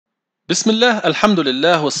بسم الله، الحمد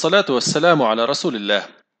لله، والصلاة والسلام على رسول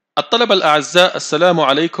الله. الطلبة الأعزاء، السلام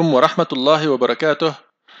عليكم ورحمة الله وبركاته،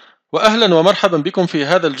 وأهلا ومرحبا بكم في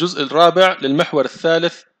هذا الجزء الرابع للمحور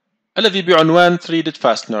الثالث الذي بعنوان 3D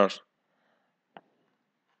Fastener.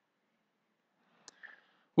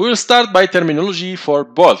 We will start by terminology for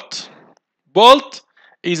bolt. Bolt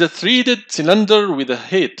is a threaded cylinder with a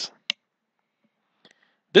head.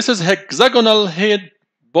 This is hexagonal head,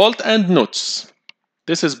 bolt and nuts.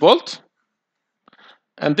 This is bolt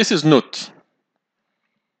and this is nut.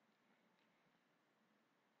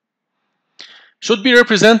 Should be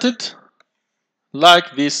represented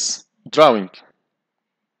like this drawing.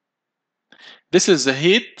 This is the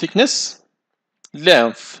head thickness,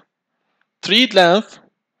 length, thread length,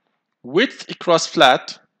 width across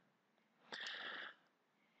flat.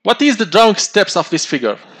 What is the drawing steps of this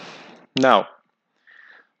figure? Now,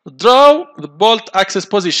 draw the bolt axis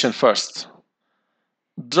position first.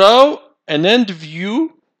 Draw an end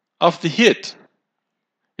view of the head.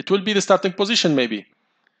 It will be the starting position maybe.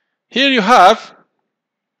 Here you have,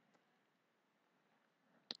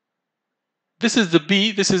 this is the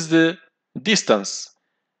B, this is the distance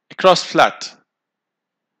across flat.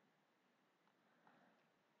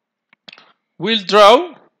 We'll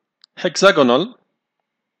draw hexagonal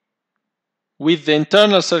with the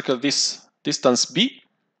internal circle, this distance B.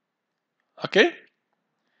 Okay?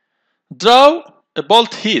 Draw a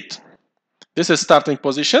bolt head. This is starting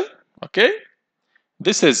position. Okay?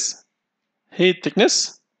 This is head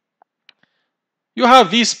thickness. You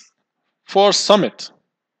have these four summit.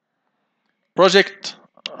 Project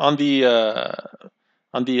on the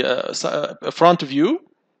front view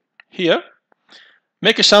here.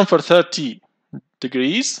 Make a chamfer 30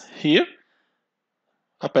 degrees here,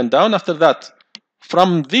 up and down. After that,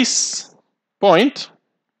 from this point,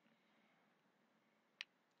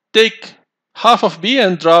 take half of B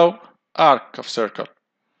and draw arc of circle.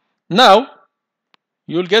 Now,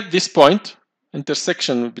 you'll get this point,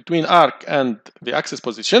 intersection between arc and the axis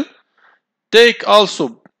position. Take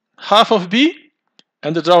also half of B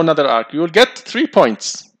and draw another arc. You will get 3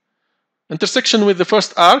 points. Intersection with the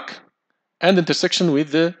first arc and intersection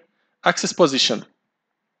with the axis position.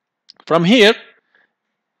 From here,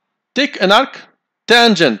 take an arc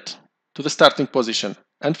tangent to the starting position.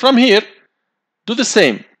 And from here, do the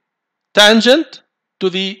same. Tangent to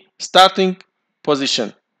the starting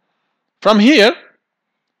position. From here,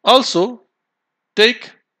 also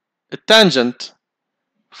take a tangent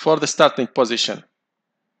for the starting position.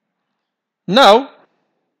 Now,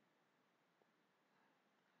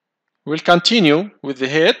 we'll continue with the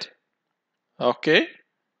head. Okay.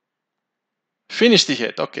 Finish the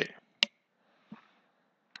head. Okay.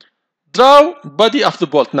 Draw body of the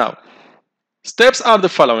bolt now. Steps are the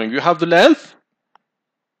following. You have the length.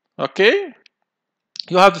 Okay.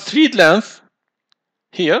 You have the thread length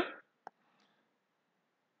here.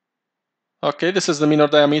 Okay, this is the minor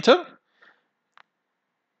diameter.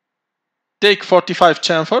 Take 45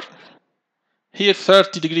 chamfer. Here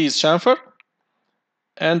 30 degrees chamfer.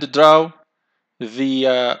 And draw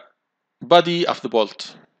the body of the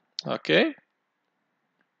bolt. Okay.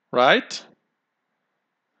 Right.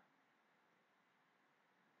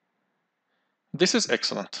 This is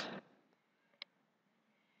excellent.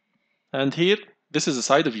 And here, this is the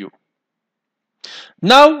side view.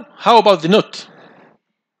 Now, how about the nut?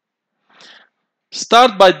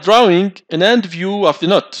 Start by drawing an end view of the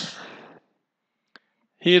nut.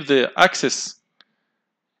 Here the axis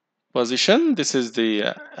position, this is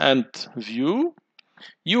the end view.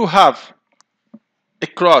 You have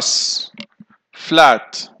across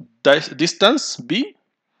flat distance B.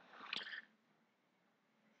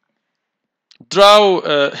 Draw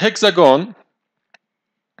a hexagon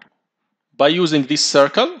by using this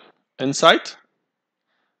circle inside.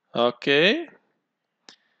 Okay.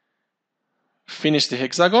 Finish the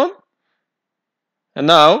hexagon. And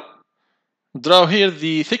now draw here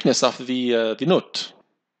the thickness of the nut.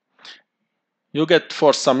 You get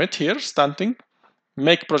 4 summit here, standing.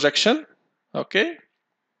 Make projection. Okay.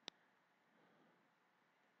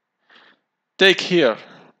 Take here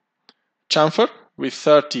chamfer with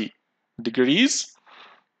 30 degrees.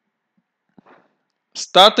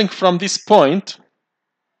 Starting from this point,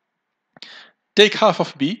 take half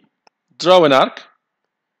of B, draw an arc.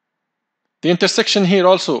 The intersection here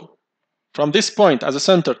also, from this point as a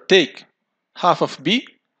center, take half of B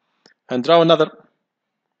and draw another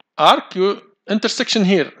arc. You intersection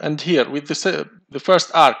here and here with the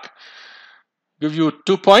first arc give you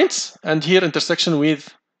 2 points, and here intersection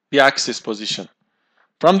with the axis position.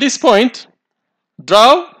 From this point,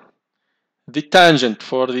 draw the tangent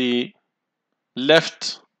for the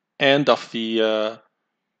left end of the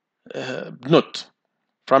knot.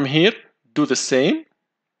 From here, do the same.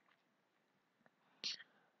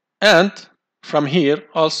 And from here,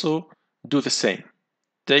 also do the same.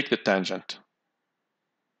 Take the tangent.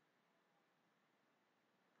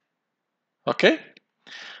 Okay?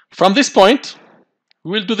 From this point,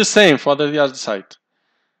 we'll do the same for the other side.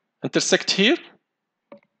 Intersect here.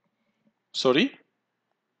 Sorry.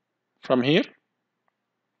 From here.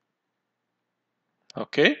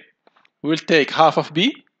 Okay. We'll take half of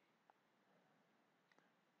B.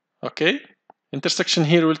 Okay. Intersection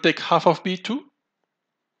here, we'll take half of B too.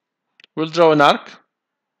 We'll draw an arc.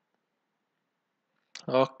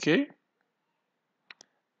 Okay.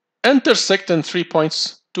 Intersect in 3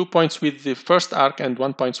 points, 2 points with the first arc and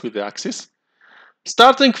 1 point with the axis.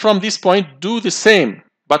 Starting from this point, do the same,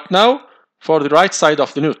 but now for the right side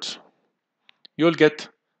of the knot. You'll get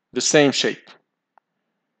the same shape.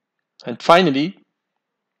 And finally,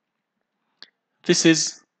 this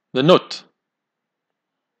is the knot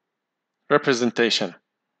representation.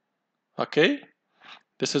 Okay,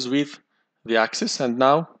 this is with the axis, and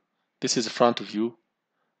now this is the front view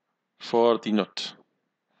for the knot.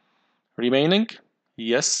 Remaining,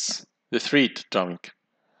 yes, the thread drawing.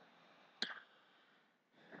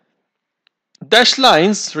 Dashed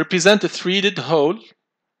lines represent a threaded hole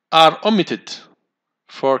are omitted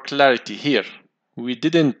for clarity here. We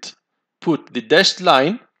didn't put the dashed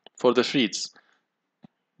line for the threads.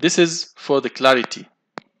 This is for the clarity.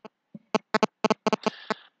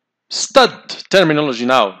 Stud terminology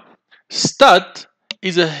now. Stud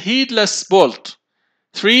is a headless bolt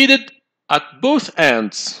threaded at both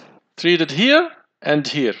ends. Threaded here and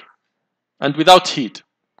here, and without head.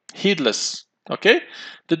 Headless. Okay?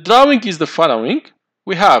 The drawing is the following.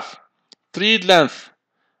 We have thread length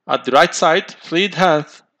at the right side, thread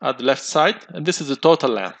length at the left side, and this is the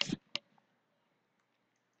total length.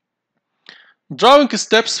 Drawing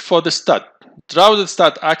steps for the stud. Draw the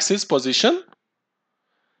stud axis position.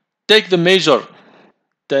 Take the measure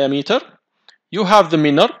diameter. You have the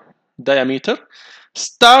minor diameter.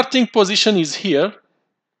 Starting position is here.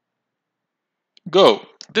 Go.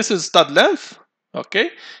 This is stud length.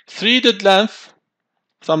 Okay. Threaded length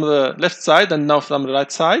from the left side and now from the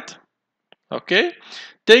right side. Okay.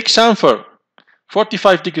 Take chamfer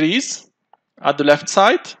 45 degrees at the left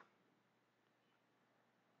side.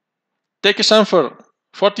 Take a chamfer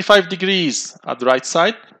 45 degrees at the right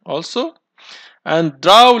side also. And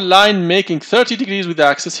draw line making 30 degrees with the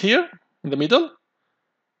axis here in the middle.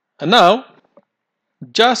 And now,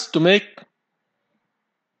 just to make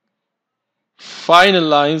final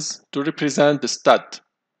lines to represent the stud.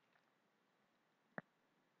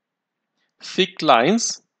 Thick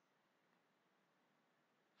lines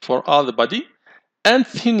for all the body and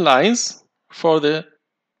thin lines for the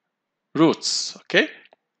roots, okay?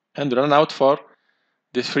 And run out for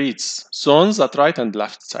the threads, zones at right and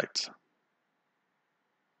left side.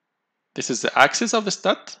 This is the axis of the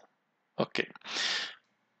stud. Okay.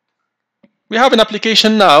 We have an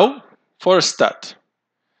application now for a stud.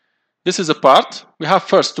 This is a part. We have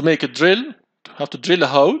first to make a drill. We have to drill a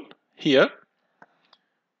hole here.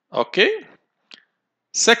 Okay.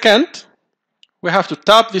 Second, we have to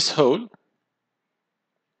tap this hole.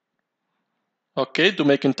 Okay, to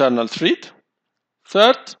make internal thread.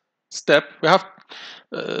 Third step, we have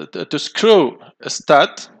to screw a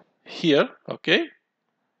stud here. Okay.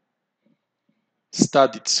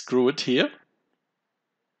 Stud it screwed here.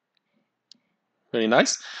 Very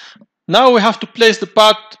nice. Now we have to place the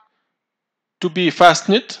part to be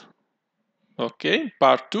fastened. Okay,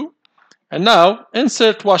 part 2. And now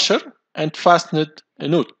insert washer and fasten a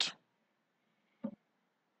knot.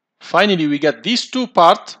 Finally, we get these two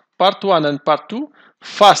parts, part 1 and part 2,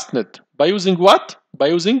 fastened by using what? By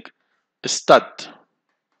using a stud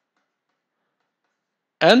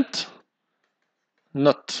and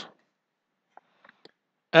nut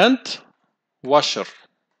and washer.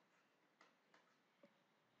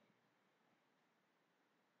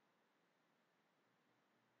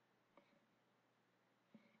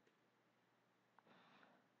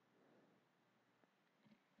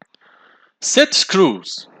 Set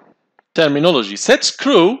screws. Terminology. Set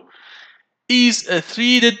screw is a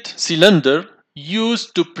threaded cylinder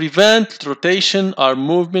used to prevent rotation or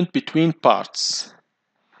movement between parts.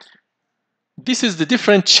 This is the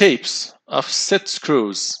different shapes of set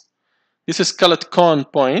screws. This is called cone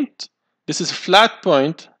point. This is flat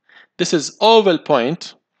point. This is oval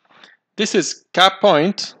point. This is cap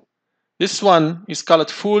point. This one is called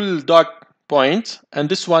full dog point, and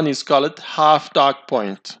this one is called half dog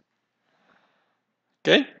point.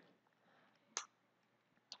 Okay.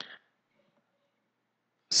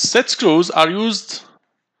 Set screws are used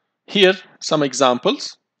here. Some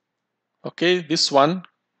examples. Okay, this one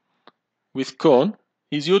with cone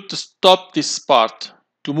is used to stop this part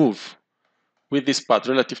to move with this part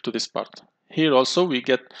relative to this part. Here also we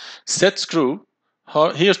get set screw.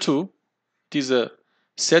 Here too, it is a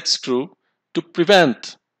set screw to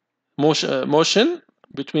prevent motion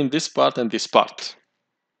between this part and this part.